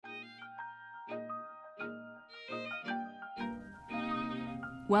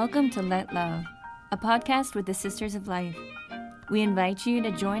Welcome to Let Love, a podcast with the Sisters of Life. We invite you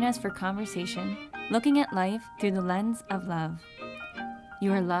to join us for conversation, looking at life through the lens of love.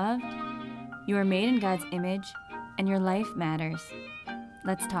 You are loved, you are made in God's image, and your life matters.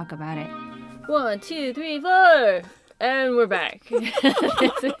 Let's talk about it. 1, 2, 3, 4, and we're back.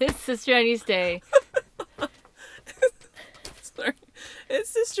 It's Sister Annie's day. Sorry. It's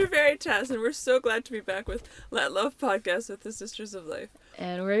Sister Veritas, and we're so glad to be back with Let Love podcast with the Sisters of Life.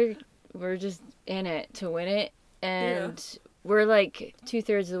 And we're just in it to win it. And we're like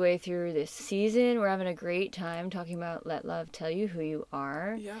 2/3 of the way through this season. We're having a great time talking about Let Love Tell You Who You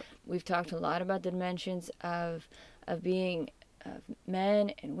Are. Yep. We've talked a lot about the dimensions of being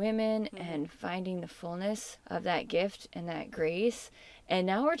men and women and finding the fullness of that gift and that grace. And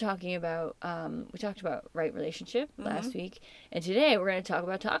now we're talking about, we talked about right relationship last week. And today we're going to talk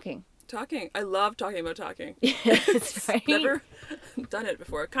about talking. Talking. I love talking about talking. Yes, right? Never done it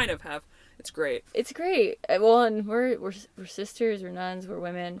before. Kind of have. It's great. It's great. Well, and we're sisters, we're nuns, we're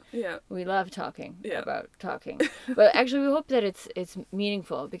women. Yeah. We love talking about talking. But actually, we hope that it's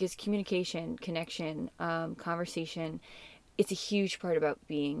meaningful because communication, connection, conversation, it's a huge part about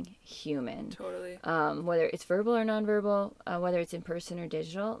being human. Totally. Whether it's verbal or nonverbal, whether it's in person or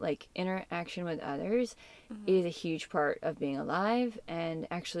digital, like interaction with others is a huge part of being alive and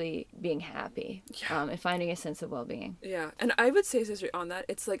actually being happy and finding a sense of well-being. Yeah. And I would say, sister, on that,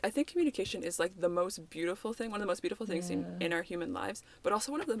 it's like, I think communication is like the most beautiful thing, one of the most beautiful things in our human lives, but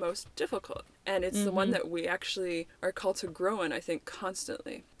also one of the most difficult. And it's the one that we actually are called to grow in, I think,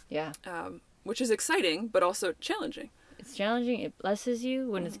 constantly. Yeah. Which is exciting, but also challenging. It's challenging. It blesses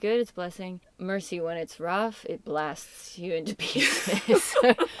you. When it's good, it's blessing. Mercy, when it's rough, it blasts you into pieces.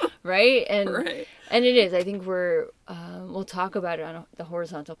 Right? And it is. I think we'll talk about it on the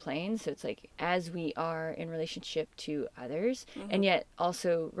horizontal plane. So it's like as we are in relationship to others, and yet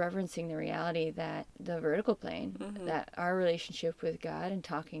also reverencing the reality that the vertical plane, that our relationship with God and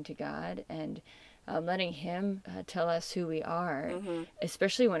talking to God and letting him tell us who we are,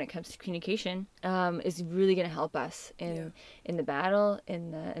 especially when it comes to communication, is really going to help us in the battle,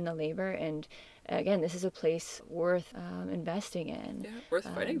 in the labor. And again, this is a place worth investing in. Yeah, worth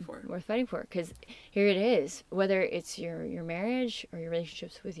fighting for. Worth fighting for, because here it is. Whether it's your marriage or your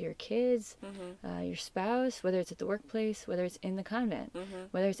relationships with your kids, your spouse, whether it's at the workplace, whether it's in the convent,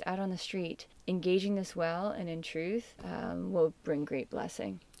 whether it's out on the street, engaging this well and in truth will bring great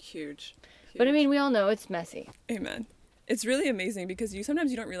blessing. Huge. But I mean, we all know it's messy. Amen. It's really amazing because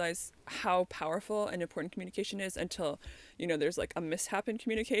sometimes you don't realize how powerful and important communication is until, there's like a mishap in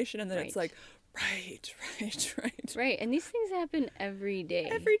communication, and then it's like, right. Right, and these things happen every day.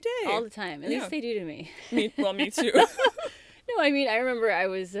 Every day. All the time. At least they do to me. Me too. No, I mean, I remember I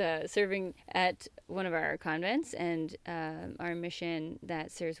was serving at one of our convents and our mission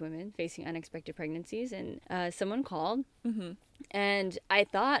that serves women facing unexpected pregnancies, and someone called, and I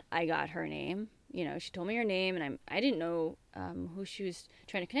thought I got her name. She told me her name, and I didn't know who she was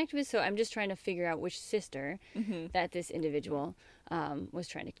trying to connect with, so I'm just trying to figure out which sister that this individual was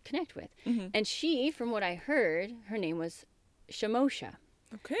trying to connect with. And she, from what I heard, her name was Shamosha.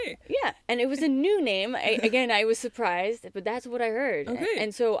 Okay. Yeah, and it was a new name. I was surprised, but that's what I heard. Okay.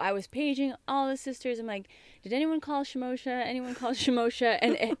 And so I was paging all the sisters. I'm like, did anyone call Shamosha? Anyone call Shamosha?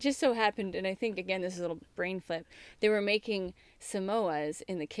 And it just so happened, and I think, again, this is a little brain flip, they were making Samoas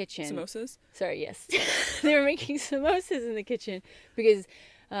in the kitchen. Samosas? Sorry, yes. They were making samosas in the kitchen because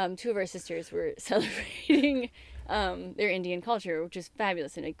two of our sisters were celebrating their Indian culture, which is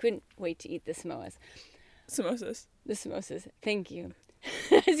fabulous, and I couldn't wait to eat the Samoas. Samosas. The samosas. Thank you.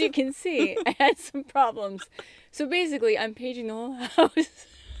 As you can see, I had some problems. So basically, I'm paging the whole house.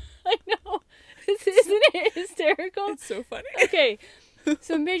 I know. Isn't it hysterical? It's so funny. Okay.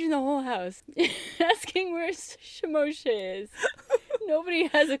 So I'm paging the whole house, asking where Shamosha is. Nobody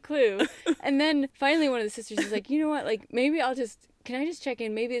has a clue. And then finally one of the sisters is like, you know what? Like, maybe can I just check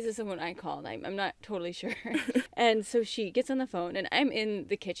in? Maybe this is someone I called. I'm not totally sure. And so she gets on the phone, and I'm in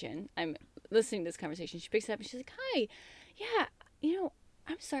the kitchen. I'm listening to this conversation. She picks it up, and she's like, hi. Yeah.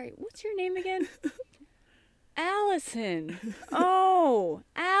 I'm sorry, what's your name again? Allison. Oh,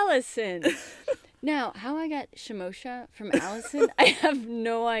 Allison. Now, how I got Shamosha from Allison, I have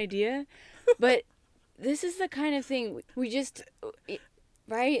no idea. But this is the kind of thing we just,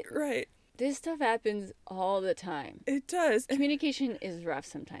 right? Right. This stuff happens all the time. It does. Communication is rough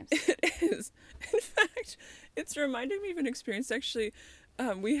sometimes. It is. In fact, it's reminding me of an experience actually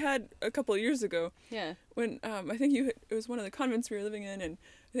we had a couple of years ago. Yeah. When I think it was one of the convents we were living in, and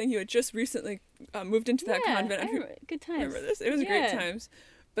I think you had just recently moved into that convent. Good times. Remember this? It was great times.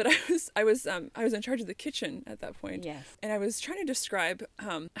 But I was in charge of the kitchen at that point. Yes. And I was trying to describe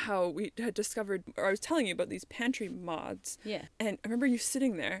how we had discovered, or I was telling you about these pantry mods. Yeah. And I remember you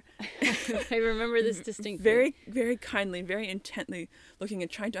sitting there. I remember this distinctly. Very, very kindly, very intently looking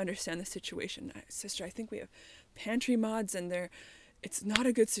and trying to understand the situation. Sister, I think we have pantry mods and it's not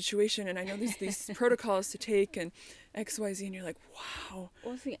a good situation, and I know there's these protocols to take and XYZ, and you're like, wow.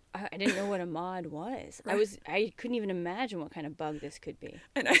 Well, see, I didn't know what a mod was. Right. I couldn't even imagine what kind of bug this could be.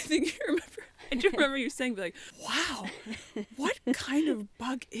 And I think I do remember you saying, like, wow, what kind of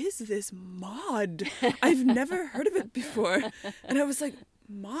bug is this mod? I've never heard of it before. And I was like,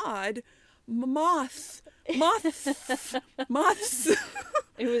 mod? Moths.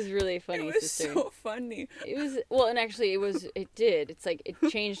 It was really funny, It was sister. so funny. It was, well, and actually it did. It's like, it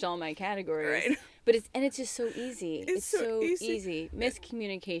changed all my categories. Right. But it's just so easy. It's so easy.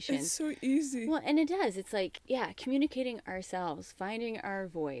 Miscommunication. It's so easy. Well, and it does. It's like, yeah, communicating ourselves, finding our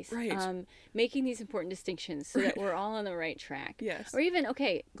voice. Right. Making these important distinctions so that we're all on the right track. Yes. Or even,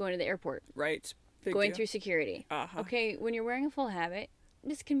 okay, going to the airport. Right. Big going deal. through security. Uh-huh. Okay, when you're wearing a full habit,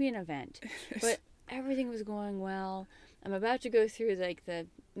 this can be an event. But everything was going well. I'm about to go through like the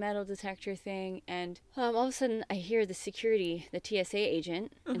metal detector thing, and all of a sudden I hear the TSA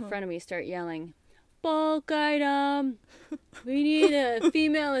agent in front of me start yelling, "Bulk item! We need a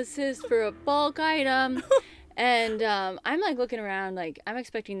female assist for a bulk item." And I'm like looking around, like I'm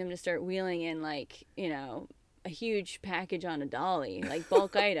expecting them to start wheeling in like, a huge package on a dolly, like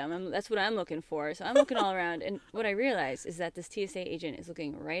bulk item. That's what I'm looking for. So I'm looking all around, and what I realize is that this TSA agent is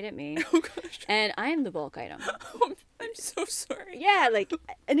looking right at me. Oh gosh. And I am the bulk item. Oh, I'm so sorry. Yeah, like,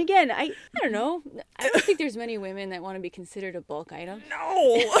 and again, I don't know. I don't think there's many women that want to be considered a bulk item.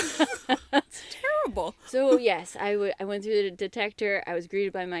 No. It's terrible. So yes, I went through the detector. I was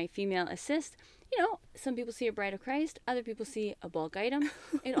greeted by my female assist. Some people see a bride of Christ, other people see a bulk item.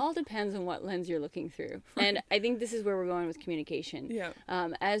 It all depends on what lens you're looking through. Right. And I think this is where we're going with communication. Yeah.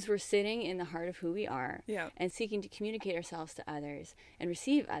 As we're sitting in the heart of who we are, yeah, and seeking to communicate ourselves to others and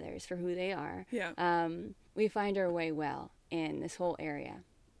receive others for who they are, yeah, we find our way well in this whole area.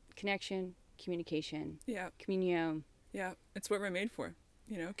 Connection, communication, yeah, communion. Yeah, it's what we're made for.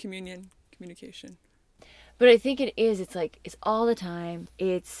 Communion, communication. But I think it is. It's like, it's all the time.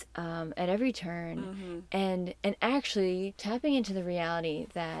 It's at every turn. And actually tapping into the reality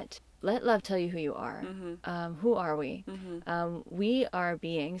that let love tell you who you are. Who are we? We are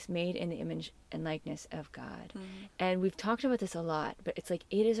beings made in the image and likeness of God. And we've talked about this a lot, but it's like,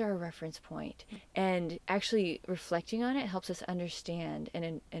 it is our reference point. And actually reflecting on it helps us understand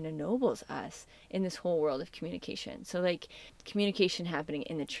and ennobles us in this whole world of communication. So like communication happening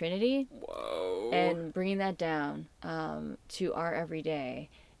in the Trinity. Whoa. And bringing that down to our everyday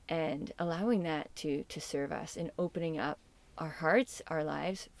and allowing that to serve us and opening up our hearts, our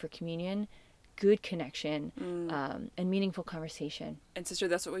lives for communion, good connection, and meaningful conversation. And sister,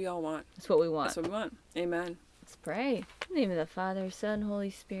 that's what we all want. That's what we want. That's what we want. Amen. Let's pray. In the name of the Father, Son,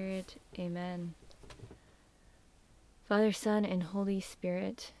 Holy Spirit. Amen. Father, Son, and Holy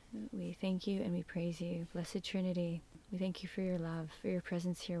Spirit, we thank you and we praise you. Blessed Trinity, we thank you for your love, for your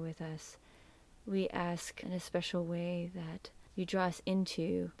presence here with us. We ask in a special way that you draw us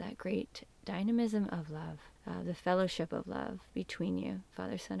into that great dynamism of love, the fellowship of love between you,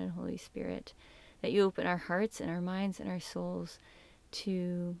 Father, Son, and Holy Spirit, that you open our hearts and our minds and our souls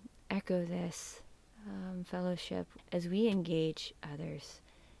to echo this fellowship as we engage others,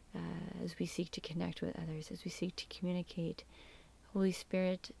 as we seek to connect with others, as we seek to communicate. Holy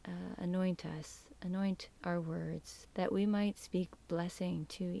Spirit, anoint us, anoint our words, that we might speak blessing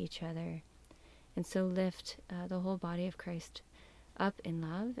to each other, and so lift the whole body of Christ up in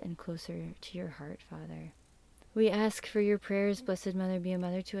love and closer to your heart, Father. We ask for your prayers, Blessed Mother, be a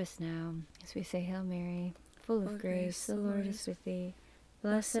mother to us now, as we say, Hail Mary, full of grace, the Lord is with thee.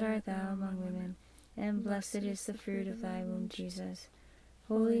 Blessed art thou among women, and blessed is the fruit of thy womb, Jesus.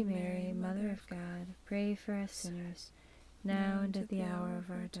 Holy Mary, Mother of God, pray for us sinners, now and at the hour of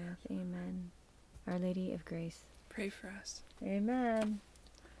our death. Amen. Our Lady of Grace, pray for us. Amen.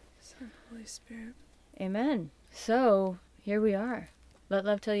 Son, Holy Spirit. Amen. So, here we are. Let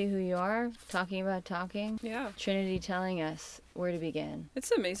love tell you who you are, talking about talking. Yeah. Trinity telling us where to begin.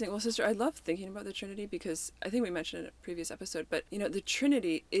 It's amazing. Well, sister, I love thinking about the Trinity because I think we mentioned it in a previous episode, but, the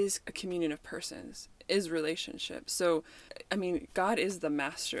Trinity is a communion of persons, is relationship. So, God is the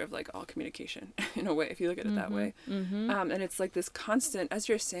master of, all communication, in a way, if you look at it that way. And it's like this constant, as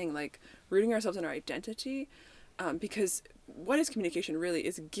you're saying, rooting ourselves in our identity, because what is communication really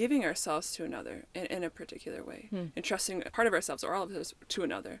is giving ourselves to another in a particular way, entrusting a part of ourselves or all of us to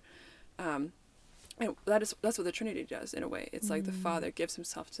another. And that's what the Trinity does in a way. It's like the Father gives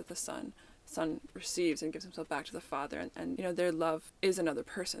himself to the Son. Son receives and gives himself back to the Father, and you know, their love is another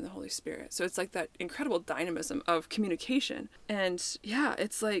person, the Holy Spirit. So it's like that incredible dynamism of communication. And yeah,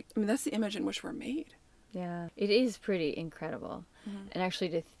 it's like, I mean, that's the image in which we're made. Yeah, it is pretty incredible. And actually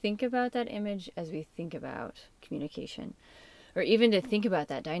to think about that image as we think about communication, or even to think about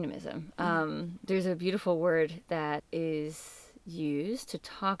that dynamism, there's a beautiful word that is used to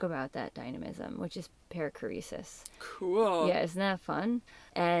talk about that dynamism, which is perichoresis. Cool. Yeah, isn't that fun?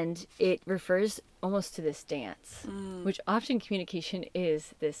 And it refers almost to this dance, which often communication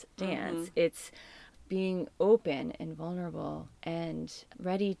is this dance. It's being open and vulnerable and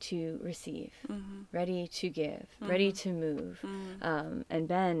ready to receive, ready to give, ready to move, and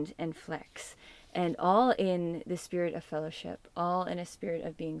bend and flex. And all in the spirit of fellowship, all in a spirit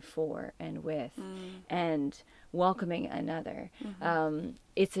of being for and with and welcoming another.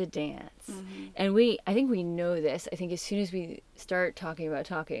 It's a dance. And I think we know this. I think as soon as we start talking about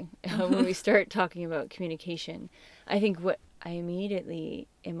talking, when we start talking about communication, I think what I immediately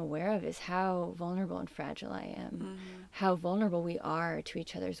am aware of is how vulnerable and fragile I am, how vulnerable we are to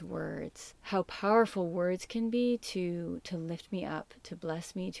each other's words, how powerful words can be to lift me up, to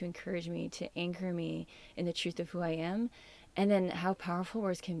bless me, to encourage me, to anchor me in the truth of who I am, and then how powerful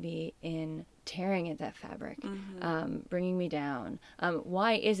words can be in tearing at that fabric, bringing me down.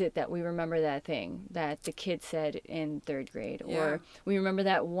 Why is it that we remember that thing that the kid said in 3rd grade, or we remember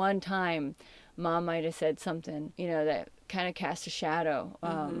that one time Mom might have said something, you know, that kind of cast a shadow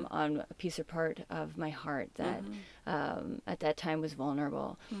on a piece or part of my heart that at that time was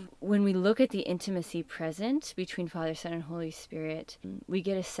vulnerable. When we look at the intimacy present between Father, Son, and Holy Spirit, we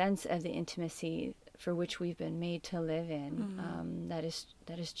get a sense of the intimacy for which we've been made to live in, that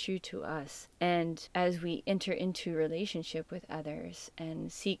is true to us. And as we enter into relationship with others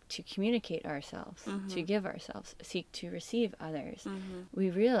and seek to communicate ourselves, to give ourselves, seek to receive others, we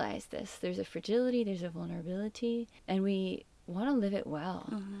realize this. There's a fragility, there's a vulnerability, and we want to live it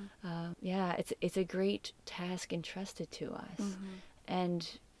well. It's a great task entrusted to us. And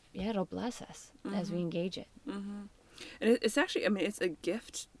yeah, it'll bless us as we engage it. And it's actually, I mean, it's a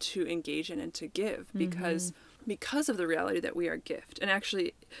gift to engage in and to give because of the reality that we are a gift. And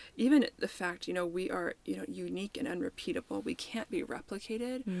actually, even the fact, you know, we are, you know, unique and unrepeatable. We can't be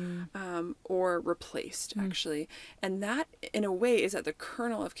replicated or replaced, actually. And that, in a way, is at the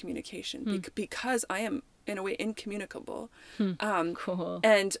kernel of communication because I am, in a way, incommunicable. Cool.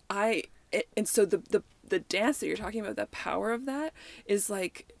 And so the dance that you're talking about, the power of that is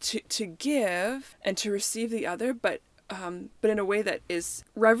like to give and to receive the other, but in a way that is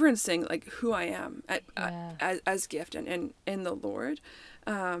reverencing like who I am as gift and in the Lord.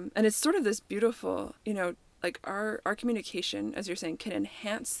 And it's sort of this beautiful, you know, like our communication, as you're saying, can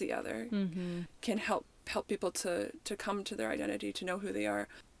enhance the other, can help people to come to their identity, to know who they are,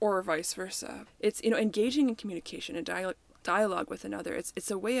 or vice versa. It's, you know, engaging in communication and dialogue with another.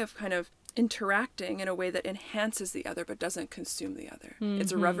 It's a way of kind of interacting in a way that enhances the other but doesn't consume the other.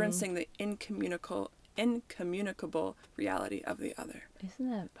 It's reverencing the incommunicable reality of the other. Isn't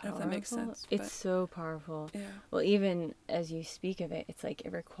that powerful? I don't know if that makes sense. It's so powerful. Yeah. Well, even as you speak of it, it's like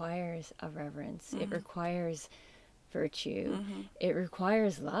it requires a reverence. It requires virtue. It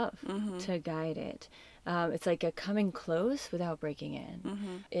requires love to guide it. It's like a coming close without breaking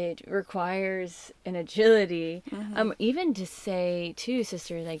in. It requires an agility. Even to say, too,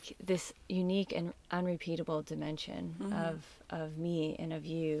 sister, like this unique and unrepeatable dimension of me and of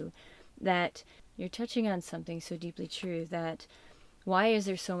you, that you're touching on something so deeply true, that why is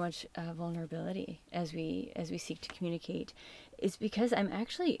there so much vulnerability as we seek to communicate? It's because I'm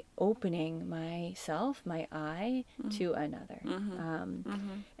actually opening myself, my I, to another.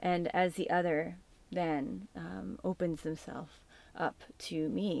 And as the other then opens themselves up to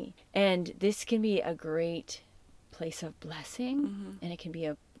me. And this can be a great place of blessing, and it can be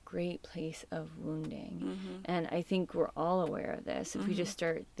a great place of wounding. And I think we're all aware of this. If we just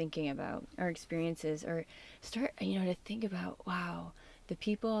start thinking about our experiences, or start, you know, to think about, wow, the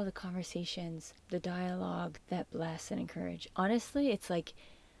people, the conversations, the dialogue that bless and encourage. Honestly, it's like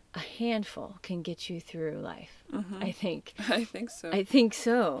a handful can get you through life, I think. I think so. I think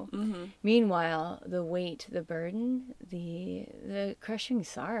so. Meanwhile, the weight, the burden, the crushing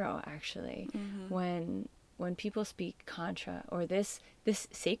sorrow, actually, when people speak contra, or this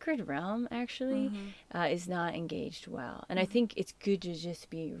sacred realm, actually, is not engaged well. And I think it's good to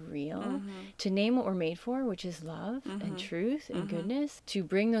just be real, to name what we're made for, which is love and truth and goodness, to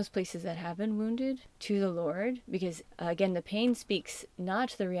bring those places that have been wounded to the Lord, because, again, the pain speaks not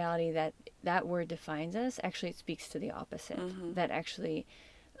to the reality that word defines us. Actually, it speaks to the opposite, that actually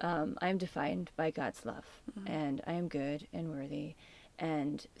I am defined by God's love, and I am good and worthy,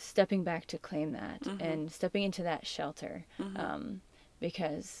 and stepping back to claim that, and stepping into that shelter,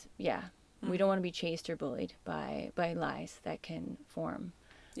 because we don't want to be chased or bullied by lies that can form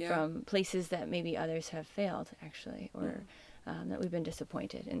from places that maybe others have failed, actually, or that we've been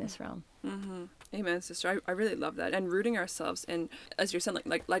disappointed in this realm. Amen, sister. I really love that. And rooting ourselves in, as you're saying,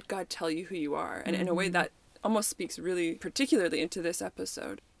 like let God tell you who you are, and in a way that almost speaks really particularly into this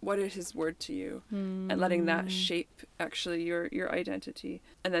episode. What is his word to you? And letting that shape actually your identity,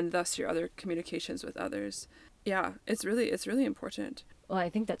 and then thus your other communications with others. Yeah, it's really important. Well, I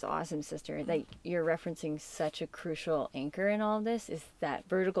think that's awesome, sister. That you're referencing such a crucial anchor in all of this, is that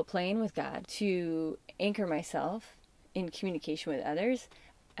vertical plane with God. To anchor myself in communication with others,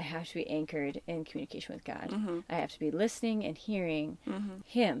 I have to be anchored in communication with God. I have to be listening and hearing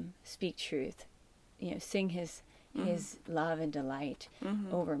him speak truth, sing his love and delight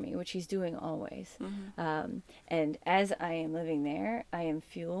over me, which he's doing always. And as I am living there, I am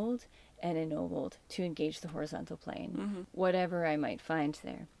fueled and ennobled to engage the horizontal plane, whatever I might find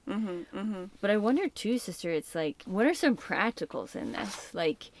there. But I wonder too, sister, it's like, what are some practicals in this?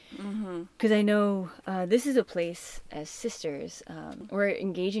 Like, because I know this is a place as sisters, we're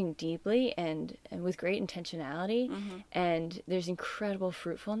engaging deeply and with great intentionality, and there's incredible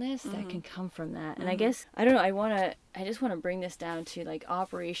fruitfulness that can come from that. And I guess, I don't know, I just want to bring this down to like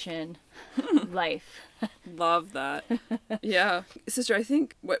Operation Life. Love that. Yeah. Sister, I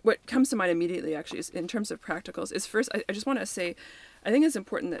think what comes to mind immediately actually is, in terms of practicals, is first, I just want to say, I think it's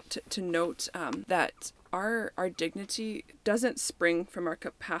important that to note that our dignity doesn't spring from our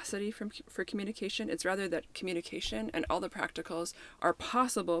capacity for communication. It's rather that communication and all the practicals are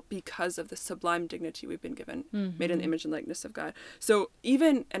possible because of the sublime dignity we've been given, made in the image and likeness of God. So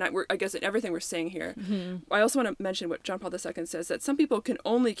even, and I guess in everything we're saying here, I also want to mention what John Paul II says, that some people can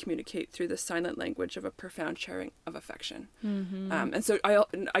only communicate through the silent language of a profound sharing of affection. And so I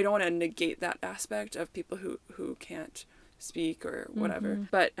don't want to negate that aspect of people who can't speak or whatever,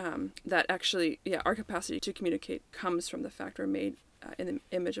 but that actually, our capacity to communicate comes from the fact we're made in the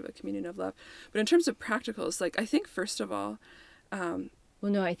image of a communion of love. But in terms of practicals, like, I think first of all,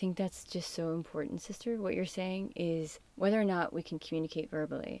 well, no, I think that's just so important, sister. What you're saying is whether or not we can communicate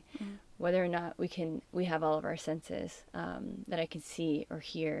verbally, whether or not we have all of our senses that I can see or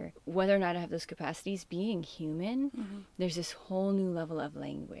hear, whether or not I have those capacities, being human, there's this whole new level of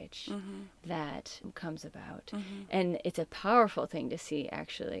language that comes about. And it's a powerful thing to see,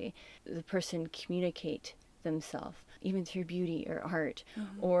 actually, the person communicate themselves, even through beauty or art,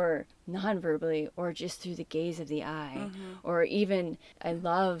 or non-verbally, or just through the gaze of the eye, or even, I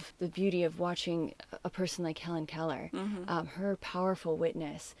love the beauty of watching a person like Helen Keller, her powerful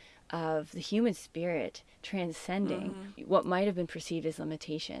witness of the human spirit transcending what might have been perceived as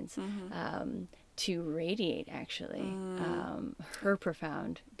limitations, to radiate, actually, her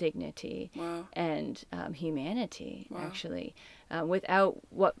profound dignity and humanity, actually, without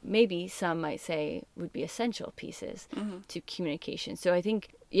what maybe some might say would be essential pieces to communication. So I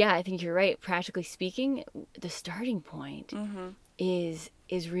think you're right. Practically speaking, the starting point is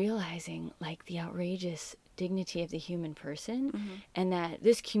realizing, like, the outrageous dignity of the human person, and that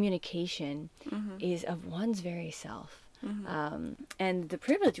this communication is of one's very self. And the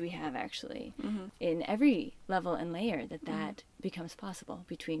privilege we have, actually, in every level and layer that becomes possible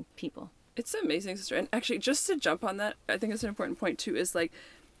between people. It's amazing, sister. And actually, just to jump on that, I think it's an important point too, is like,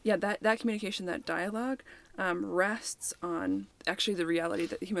 that communication, that dialogue rests on actually the reality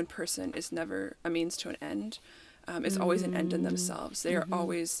that the human person is never a means to an end. It's always an end in themselves. They are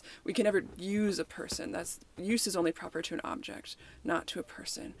always, we can never use a person. Use is only proper to an object, not to a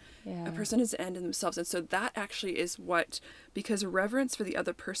person. A person is an end in themselves. And so that actually is because reverence for the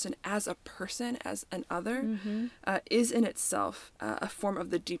other person, as an other, is in itself a form of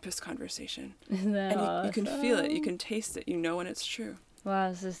the deepest conversation. Isn't that awesome? You can feel it, you can taste it, when it's true.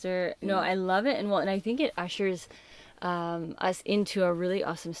 Wow, sister. No, I love it. And I think it ushers us into a really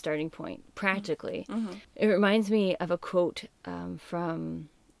awesome starting point, practically. It reminds me of a quote from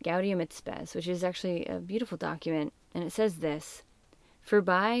Gaudium et Spes, which is actually a beautiful document, and it says this: "For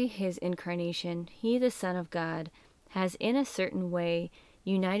by his incarnation, he, the Son of God, has in a certain way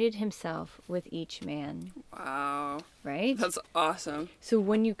united himself with each man." Wow. Right? That's awesome. So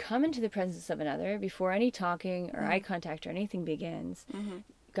when you come into the presence of another, before any talking or eye contact or anything begins,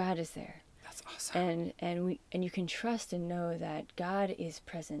 God is there. That's awesome. And you can trust and know that God is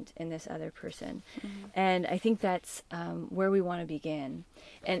present in this other person. And I think that's where we want to begin.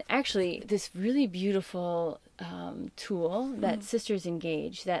 And actually, this really beautiful tool that sisters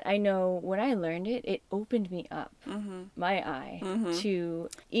engage that I know when I learned it, it opened me up, my eye, to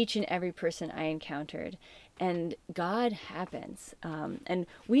each and every person I encountered. And God happens. And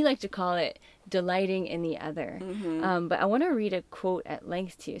we like to call it delighting in the other. But I want to read a quote at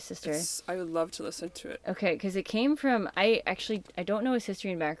length to you, sister. I would love to listen to it. Okay, because it came from, I don't know his history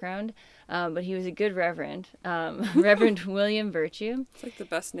and background, but he was a good reverend, Reverend William Virtue. It's like the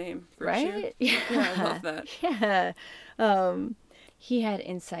best name, Virtue. Right? Yeah, I love that. Yeah. He had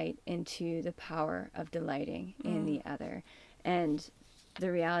insight into the power of delighting in the other and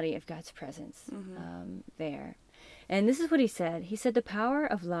the reality of God's presence there. And this is what he said. He said, the power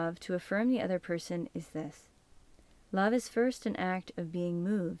of love to affirm the other person is this. Love is first an act of being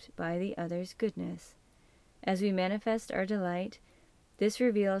moved by the other's goodness. As we manifest our delight, this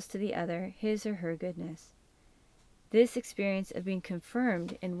reveals to the other his or her goodness. This experience of being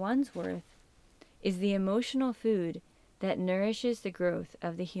confirmed in one's worth is the emotional food that nourishes the growth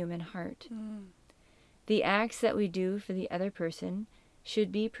of the human heart. The acts that we do for the other person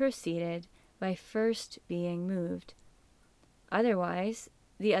should be preceded by first being moved. Otherwise,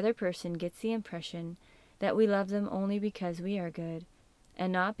 the other person gets the impression that we love them only because we are good,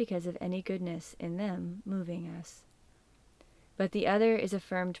 and not because of any goodness in them moving us. But the other is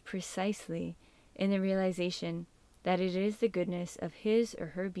affirmed precisely in the realization that it is the goodness of his or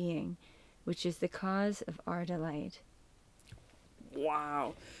her being which is the cause of our delight.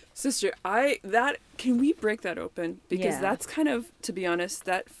 Wow. Sister, can we break that open? Because that's kind of, to be honest,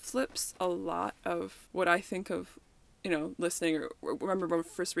 that flips a lot of what I think of, listening or remember when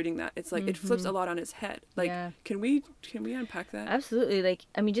first reading that. It's like it flips a lot on its head. Like, can we unpack that? Absolutely. Like,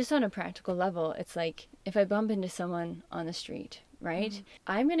 I mean, just on a practical level, it's like if I bump into someone on the street, right?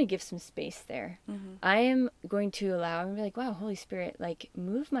 I'm going to give some space there. I am going to allow and be like, wow, Holy Spirit, like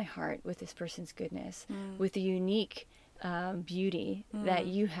move my heart with this person's goodness, with the unique beauty that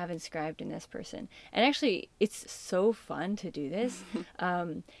you have inscribed in this person. And actually, it's so fun to do this.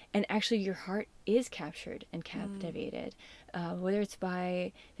 And actually, your heart is captured and captivated, whether it's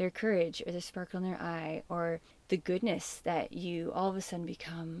by their courage or the sparkle in their eye or the goodness that you all of a sudden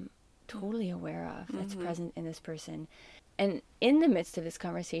become totally aware of that's present in this person. And in the midst of this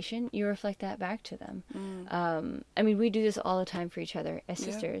conversation, you reflect that back to them. I mean, we do this all the time for each other as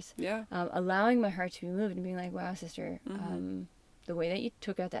sisters. Allowing my heart to be moved and being like, wow, sister, the way that you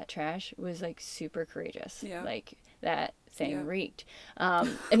took out that trash was like super courageous. Like that thing reeked.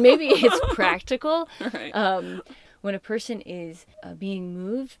 And maybe it's practical. When a person is being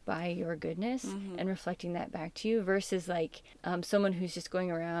moved by your goodness and reflecting that back to you versus like someone who's just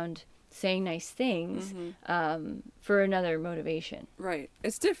going around saying nice things for another motivation. Right.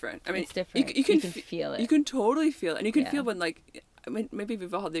 It's different. I mean, it's different. You can feel it. You can totally feel it. And you can feel when, like, I mean, maybe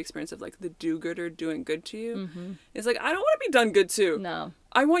we've all had the experience of, like, the do-gooder doing good to you. It's like, I don't want to be done good to. No.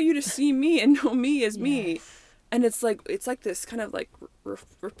 I want you to see me and know me as me. And it's like this kind of, like,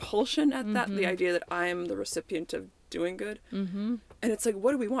 repulsion at that, the idea that I'm the recipient of doing good. And it's like,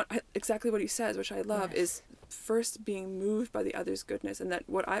 what do we want? Exactly what he says, which I love, is first being moved by the other's goodness, and that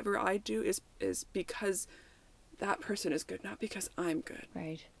whatever I do is because that person is good, not because I'm good.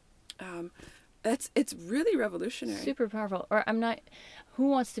 Right. It's really revolutionary. Super powerful. Or who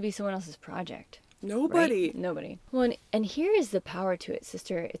wants to be someone else's project? Nobody. Right? Nobody. Well, and here is the power to it,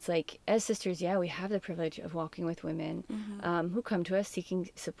 sister. It's like, as sisters, we have the privilege of walking with women who come to us seeking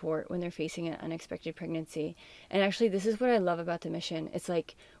support when they're facing an unexpected pregnancy. And actually, this is what I love about the mission. It's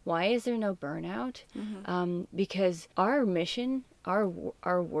like, why is there no burnout? Because our mission, our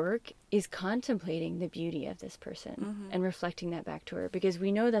work is contemplating the beauty of this person and reflecting that back to her, because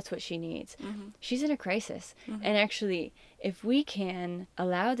we know that's what she needs. She's in a crisis. And actually, if we can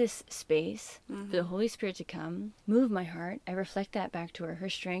allow this space for the Holy Spirit to come, move my heart, I reflect that back to her, her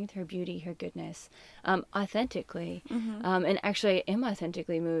strength, her beauty, her goodness, authentically. And actually, I am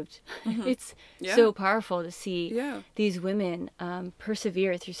authentically moved. It's so powerful to see these women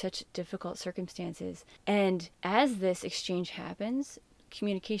persevere through such difficult circumstances. And as this exchange happens,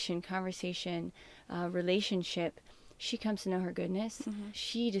 communication, conversation, relationship, she comes to know her goodness.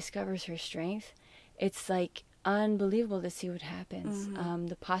 She discovers her strength. It's like unbelievable to see what happens.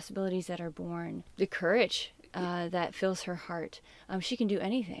 The possibilities that are born, the courage that fills her heart. She can do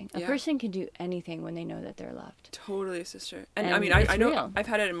anything. A person can do anything when they know that they're loved. Totally, sister. And I mean, I know real. I've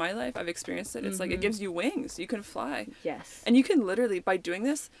had it in my life. I've experienced it. It's like it gives you wings. You can fly. Yes. And you can literally, by doing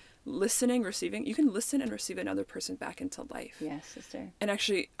this, listening, receiving, you can listen and receive another person back into life. Yes, sister. And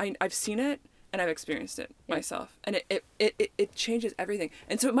actually, I've seen it and I've experienced it myself. And it changes everything.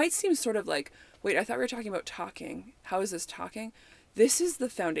 And so it might seem sort of like, wait, I thought we were talking about talking. How is this talking? this is the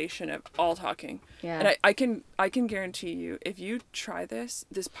foundation of all talking. Yeah. And I can guarantee you, if you try this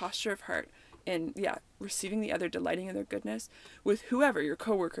posture of heart, and receiving the other, delighting in their goodness with whoever, your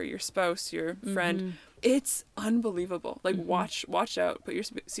coworker, your spouse, your friend, it's unbelievable. Like, watch out, put your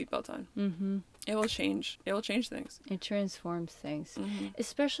seatbelt on. It will change things. It transforms things.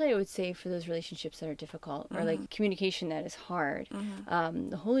 Especially, I would say, for those relationships that are difficult, or like communication that is hard.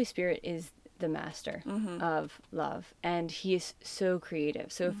 The Holy Spirit is the master of love, and he is so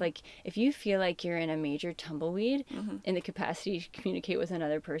creative. So if you feel like you're in a major tumbleweed in the capacity to communicate with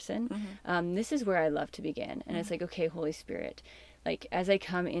another person, this is where I love to begin. And it's like, okay, Holy Spirit, like, as I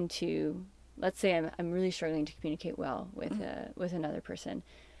come into, let's say I'm really struggling to communicate well with another person.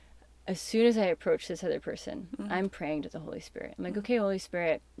 As soon as I approach this other person, I'm praying to the Holy Spirit. I'm like, okay, Holy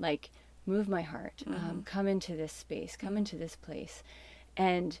Spirit, like, move my heart, come into this space, come into this place.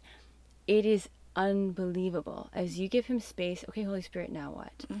 And it is unbelievable. As you give him space, okay, Holy Spirit, now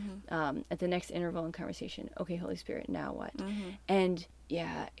what? At the next interval in conversation, okay, Holy Spirit, now what? And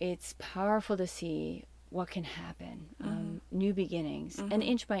it's powerful to see what can happen, new beginnings, and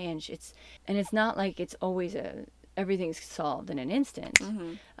inch by inch. It's not like it's always everything's solved in an instant,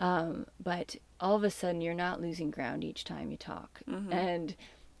 but all of a sudden you're not losing ground each time you talk, and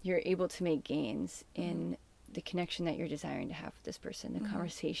you're able to make gains in the connection that you're desiring to have with this person, the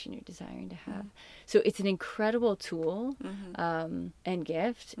conversation you're desiring to have. So it's an incredible tool and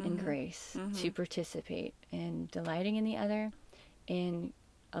gift and grace to participate in delighting in the other, in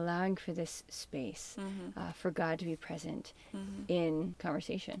allowing for this space for God to be present in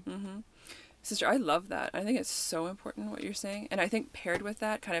conversation. Sister, I love that. I think it's so important what you're saying. And I think paired with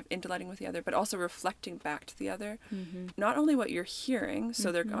that, kind of in delighting with the other, but also reflecting back to the other, not only what you're hearing, so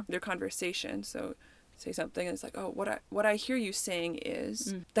their conversation, so say something and it's like, oh, what I hear you saying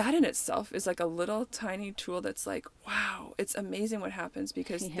is, that in itself is like a little tiny tool that's like, wow, it's amazing what happens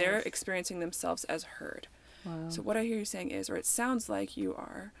because they're experiencing themselves as heard. Wow. So what I hear you saying is, or it sounds like you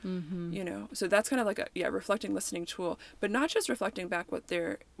are, you know, so that's kind of like a reflecting, listening tool, but not just reflecting back what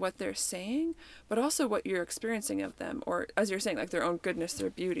they're saying, but also what you're experiencing of them, or as you're saying, like their own goodness, their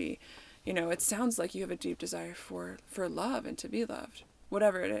beauty. You know, it sounds like you have a deep desire for love and to be loved,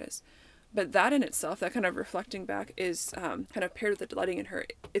 whatever it is. But that in itself, that kind of reflecting back is kind of paired with the delighting in her.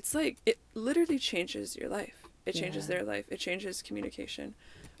 It's like, it literally changes your life. It changes their life. It changes communication.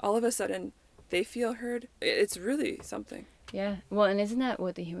 All of a sudden, they feel heard. It's really something. Yeah. Well, and isn't that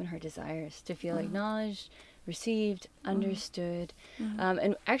what the human heart desires? To feel acknowledged, received, understood.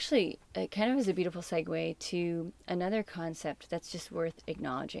 And actually, it kind of is a beautiful segue to another concept that's just worth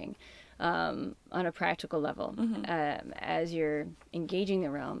acknowledging on a practical level as you're engaging the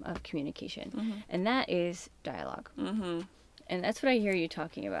realm of communication. And that is dialogue. And that's what I hear you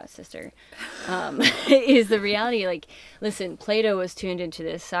talking about, sister, is the reality. Like, listen, Plato was tuned into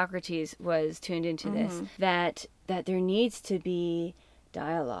this. Socrates was tuned into this, that there needs to be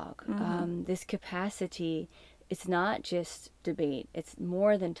dialogue. This capacity, it's not just debate. It's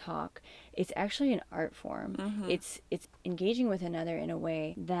more than talk. It's actually an art form. It's engaging with another in a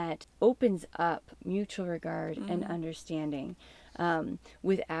way that opens up mutual regard and understanding.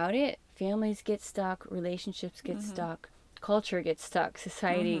 Without it, families get stuck, relationships get stuck, culture gets stuck,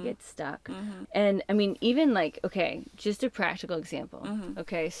 society gets stuck. And I mean, even like, okay, just a practical example.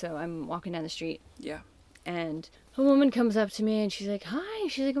 Okay, so I'm walking down the street. Yeah. And a woman comes up to me and she's like, hi.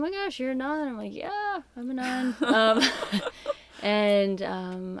 She's like, oh my gosh, you're a nun. I'm like, yeah, I'm a nun. And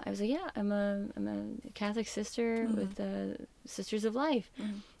I was like, yeah, I'm a Catholic sister with the Sisters of Life.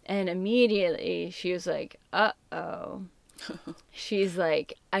 And immediately she was like, uh-oh. She's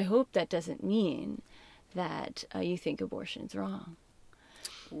like, I hope that doesn't mean that you think abortion's wrong.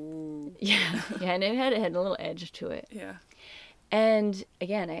 Ooh. Yeah, and it had a little edge to it. Yeah. And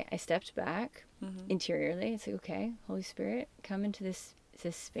again, I stepped back interiorly. It's like, okay, Holy Spirit, come into this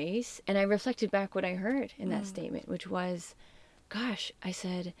space. And I reflected back what I heard in that statement, which was, gosh, I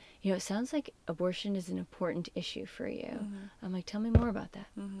said, you know, it sounds like abortion is an important issue for you. I'm like, tell me more about that.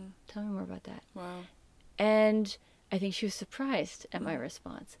 Tell me more about that. Wow. And I think she was surprised at my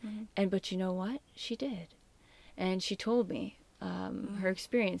response. But you know what? She did. And she told me her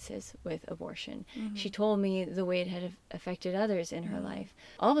experiences with abortion. She told me the way it had affected others in her life.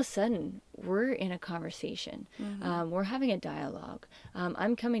 All of a sudden, we're in a conversation. We're having a dialogue.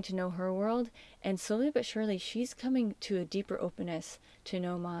 I'm coming to know her world, and slowly but surely, she's coming to a deeper openness to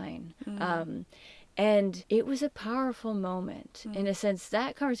know mine. And it was a powerful moment. In a sense,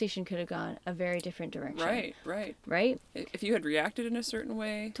 that conversation could have gone a very different direction. Right. If you had reacted in a certain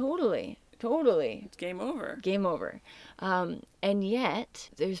way. Totally. It's game over. And yet,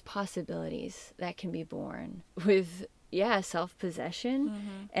 there's possibilities that can be born with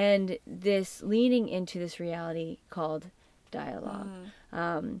self-possession and this leaning into this reality called dialogue,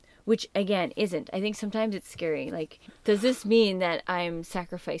 which again isn't. I think sometimes it's scary. Like, does this mean that I'm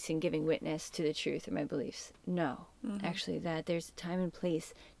sacrificing giving witness to the truth of my beliefs? No, actually, that there's a time and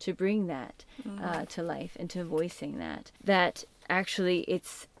place to bring that to life and to voicing that. That actually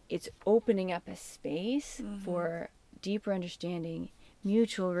it's opening up a space for deeper understanding,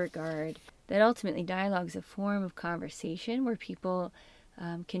 mutual regard. That ultimately dialogue is a form of conversation where people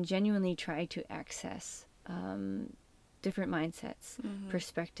can genuinely try to access different mindsets,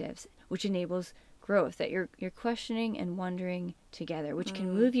 perspectives, which enables growth, that you're questioning and wondering together, which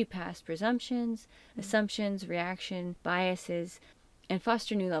can move you past presumptions, assumptions, reaction, biases, and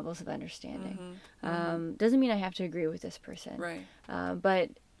foster new levels of understanding. Doesn't mean I have to agree with this person, right? But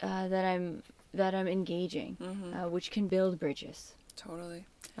that I'm engaging, which can build bridges. Totally.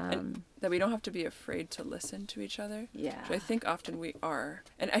 And that we don't have to be afraid to listen to each other. Yeah. Which I think often we are.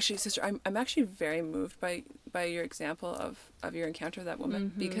 And actually, sister, I'm actually very moved by your example of your encounter with that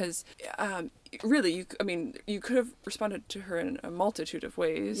woman, because really, you could have responded to her in a multitude of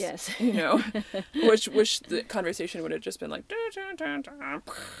ways. Yes. You know, which the conversation would have just been like,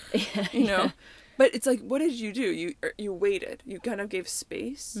 you know. But it's like, what did you do? You waited. You kind of gave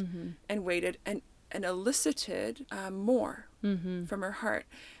space and waited and elicited more from her heart.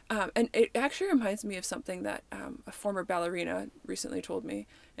 And it actually reminds me of something that a former ballerina recently told me.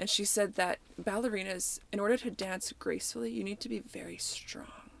 And she said that ballerinas, in order to dance gracefully, you need to be very strong.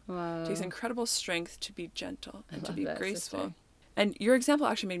 Wow. It takes incredible strength to be gentle and to be graceful. Sister. And your example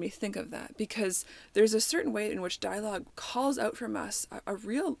actually made me think of that, because there's a certain way in which dialogue calls out from us a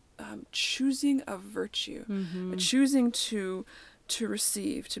real choosing of virtue, a choosing to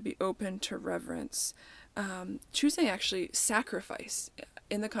receive, to be open to reverence, choosing actually sacrifice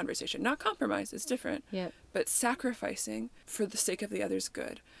in the conversation, not compromise, it's different, but sacrificing for the sake of the other's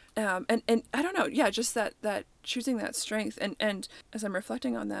good. And I don't know, just that choosing that strength. And as I'm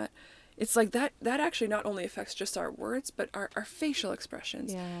reflecting on that, it's like that actually not only affects just our words, but our facial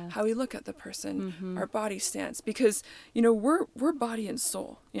expressions, how we look at the person, our body stance, because, we're body and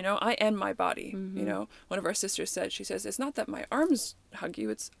soul, I am my body. One of our sisters said, she says, it's not that my arms hug you,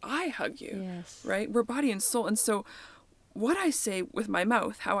 it's I hug you, right? We're body and soul. And so what I say with my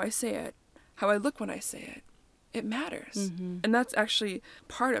mouth, how I say it, how I look when I say it, it matters. And that's actually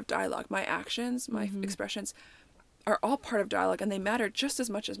part of dialogue. My actions, my expressions are all part of dialogue, and they matter just as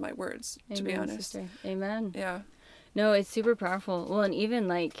much as my words. Amen, to be honest. Sister. Amen. Yeah. No, it's super powerful. Well, and even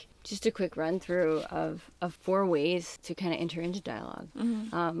like just a quick run through of 4 ways to kind of enter into dialogue,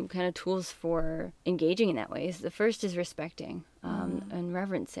 kind of tools for engaging in that ways. The first is respecting and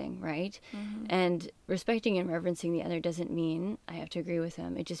reverencing, right? And respecting and reverencing the other doesn't mean I have to agree with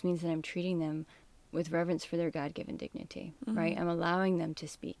them. It just means that I'm treating them with reverence for their God-given dignity, right? I'm allowing them to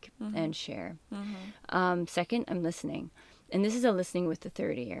speak and share. Second, I'm listening. And this is a listening with the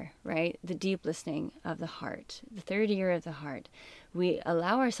third ear, right? The deep listening of the heart, the third ear of the heart. We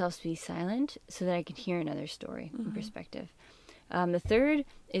allow ourselves to be silent so that I can hear another story and perspective. The third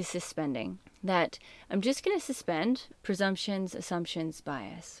is suspending, that I'm just going to suspend presumptions, assumptions,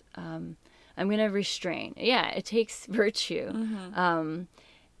 bias. I'm going to restrain. Yeah, it takes virtue.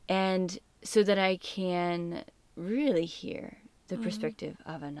 And so that I can really hear the perspective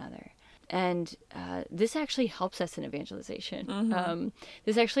of another. And this actually helps us in evangelization.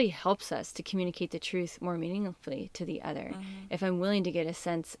 This actually helps us to communicate the truth more meaningfully to the other, if I'm willing to get a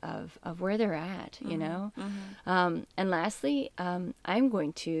sense of where they're at, you know? And lastly, I'm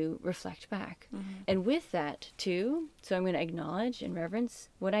going to reflect back. And with that, too, so I'm going to acknowledge and reverence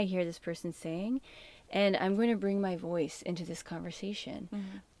what I hear this person saying, and I'm going to bring my voice into this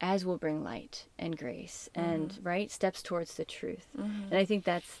conversation, as will bring light and grace and steps towards the truth. And I think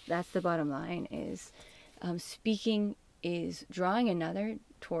that's the bottom line, is speaking is drawing another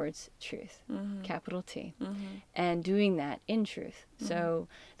towards truth, capital T, and doing that in truth. So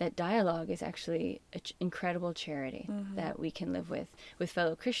that dialogue is actually an incredible charity that we can live with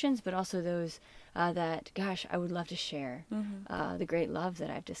fellow Christians, but also those that, gosh, I would love to share the great love that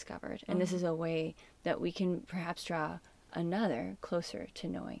I've discovered. And this is a way that we can perhaps draw another closer to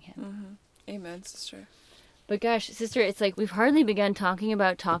knowing him. Amen, sister. But gosh, sister, it's like we've hardly begun talking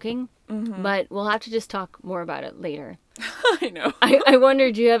about talking, but we'll have to just talk more about it later. I know. I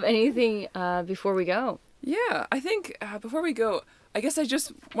wonder, do you have anything before we go? Yeah, I think before we go, I guess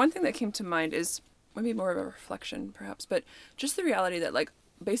one thing that came to mind is maybe more of a reflection perhaps, but just the reality that like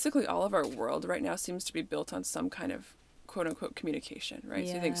basically all of our world right now seems to be built on some kind of quote unquote communication, right?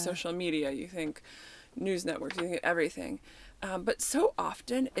 So you think social media, you think news networks, you think everything. But so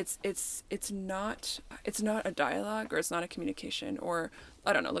often it's not a dialogue, or it's not a communication, or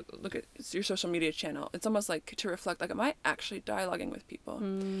I don't know, look at your social media channel. It's almost like to reflect, like, am I actually dialoguing with people?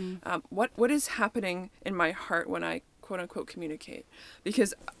 What is happening in my heart when I quote unquote communicate?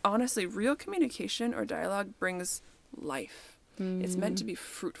 Because honestly, real communication or dialogue brings life. It's meant to be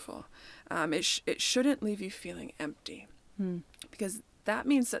fruitful. It shouldn't leave you feeling empty, because that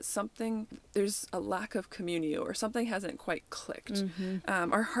means that there's a lack of communio, or something hasn't quite clicked.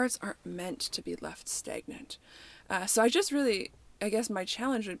 Our hearts aren't meant to be left stagnant. So I guess my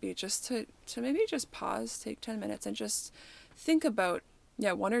challenge would be just to maybe just pause, take 10 minutes, and just think about,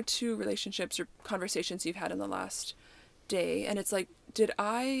 one or two relationships or conversations you've had in the last day. And it's like, did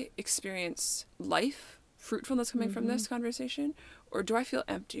I experience life, fruitfulness coming from this conversation? Or do I feel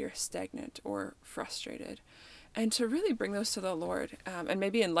empty or stagnant or frustrated? And to really bring those to the Lord, and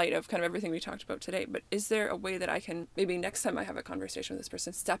maybe in light of kind of everything we talked about today, but is there a way that I can, maybe next time I have a conversation with this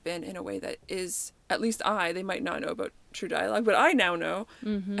person, step in a way that is, at least they might not know about true dialogue, but I now know,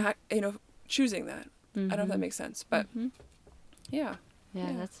 choosing that. I don't know if that makes sense, but yeah.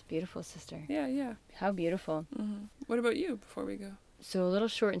 Yeah, that's beautiful, sister. Yeah. How beautiful. What about you before we go? So a little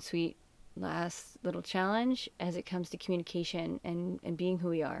short and sweet last little challenge as it comes to communication and being who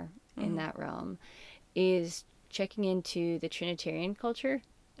we are in that realm is checking into the Trinitarian culture,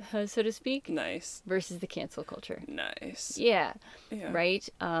 so to speak. Nice. Versus the cancel culture. Nice. Yeah. Right?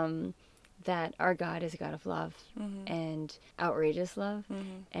 That our God is a God of love and outrageous love.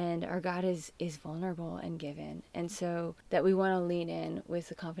 And our God is vulnerable and given. And so that we want to lean in with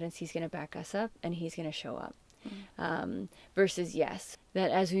the confidence he's going to back us up and he's going to show up. Versus, yes,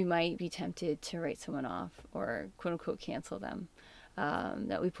 that as we might be tempted to write someone off or quote unquote cancel them,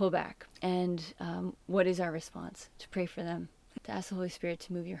 that we pull back. And what is our response? To pray for them, to ask the Holy Spirit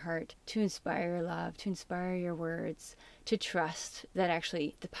to move your heart, to inspire your love, to inspire your words, to trust that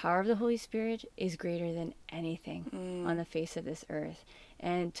actually the power of the Holy Spirit is greater than anything on the face of this earth,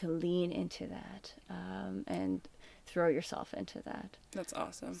 and to lean into that and throw yourself into that. That's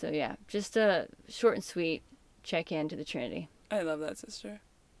awesome. So yeah, just a short and sweet check in to the Trinity. I love that, sister.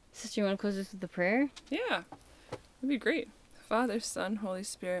 Sister, you want to close this with a prayer? Yeah, that'd be great. Father, Son, Holy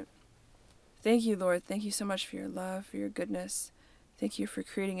Spirit, thank you, Lord. Thank you so much for your love, for your goodness. Thank you for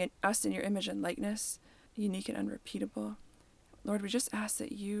creating us in your image and likeness, unique and unrepeatable. Lord, we just ask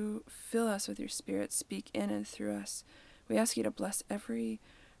that you fill us with your Spirit, speak in and through us. We ask you to bless every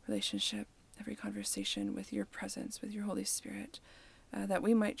relationship, every conversation with your presence, with your Holy Spirit, that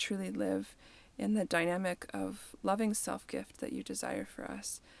we might truly live in the dynamic of loving self-gift that you desire for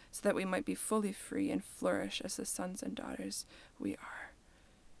us, so that we might be fully free and flourish as the sons and daughters we are.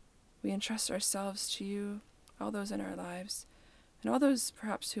 We entrust ourselves to you, all those in our lives, and all those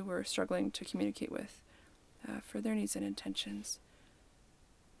perhaps who we're struggling to communicate with, for their needs and intentions.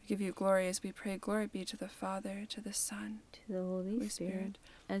 We give you glory as we pray, glory be to the Father, to the Son, to the Holy Spirit,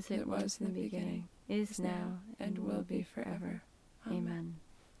 as it was in the beginning, is now, and will be forever. Amen.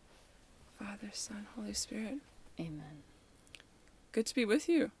 Father, Son, Holy Spirit. Amen. Good to be with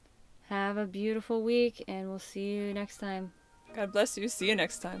you. Have a beautiful week, and we'll see you next time. God bless you. See you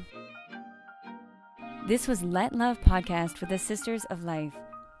next time. This was Let Love Podcast with the Sisters of Life,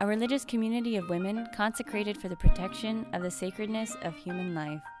 a religious community of women consecrated for the protection of the sacredness of human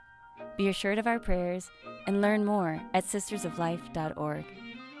life. Be assured of our prayers and learn more at sistersoflife.org.